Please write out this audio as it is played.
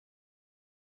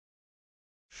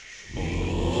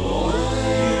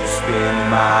spin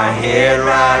my head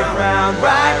right round,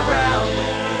 right round.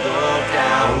 When you go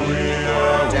down, when you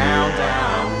go down,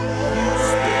 down. You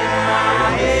spin my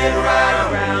head right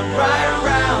round, right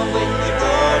round. When you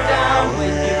go down,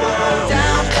 when you go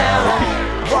down, down.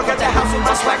 Walk out the house with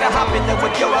my swagger, hop in there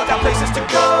with yo, I got places to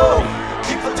go.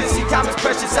 People just see time is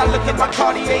precious, I look at my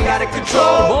Cartier out of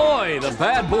control. Boy, the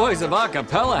bad boys of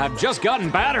acapella have just gotten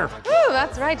badder. Ooh,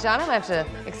 that's right, John. I'm gonna have to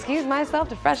excuse myself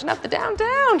to freshen up the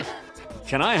downtown.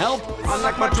 Can I help?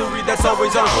 Unlike my jewelry that's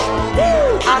always on.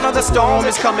 I know the storm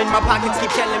is coming, my pockets keep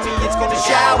telling me it's gonna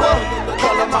shower.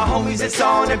 Call up my homies, it's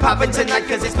on and poppin' tonight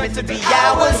cause it's meant to be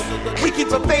ours. We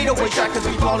keep a fadeaway shot cause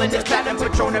we fall in this platinum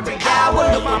Patron every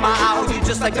hour. Look mama, I hold you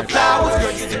just like the flowers.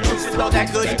 Girl, you the truth with all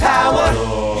that goody power.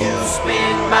 You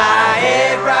spin my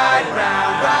head right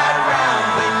round, right round.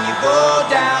 When you go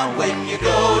down, when you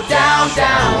go down,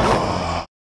 down.